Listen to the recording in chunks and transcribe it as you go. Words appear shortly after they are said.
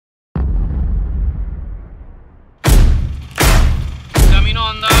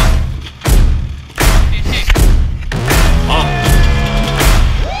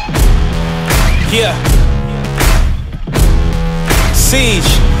Yeah. Siege.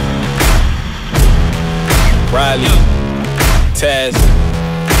 Riley. Taz.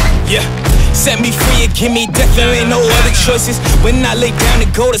 Yeah. Set me free and give me death, there ain't no other choices. When I lay down to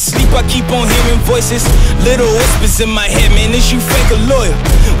go to sleep, I keep on hearing voices. Little whispers in my head, man, is you fake or loyal?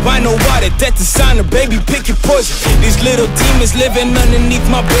 Why no water, death a sign of baby, pick your poison. These little demons living underneath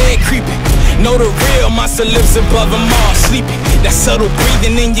my bed, creeping. Know the real monster lives above them all, sleeping. That subtle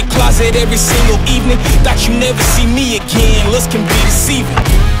breathing in your closet every single evening. Thought you never see me again, looks can be deceiving.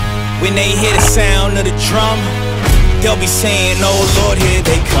 When they hear the sound of the drum, they'll be saying, oh Lord, here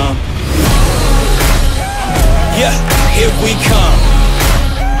they come. Yeah, here we come.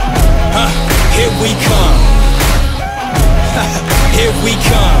 Here we come. Here we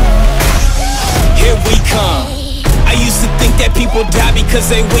come. Here we come. I used to think that people die because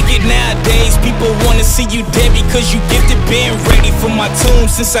they wicked. Nowadays people wanna see you dead because you gifted. Been ready for my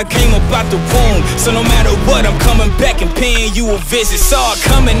tomb since I came up out the womb. So no matter what, I'm coming back and paying you a visit. Saw it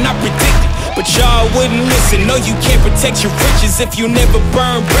coming, I predicted, but y'all wouldn't listen. No, you can't protect your riches if you never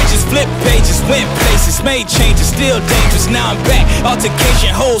burn bridges. Flip pages, went places, made changes, still dangerous. Now I'm back,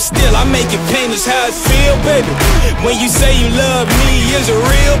 altercation, hold still, I make it painless. How it feel, baby? When you say you love me, is it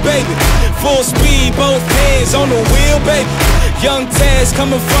real, baby? Full speed, both hands on the wheel, baby. Young Taz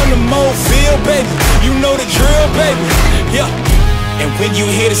coming from the Mobile, baby. You know the drill, baby. Yeah. And when you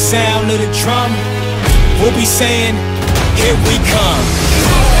hear the sound of the drum, we'll be saying, here we come.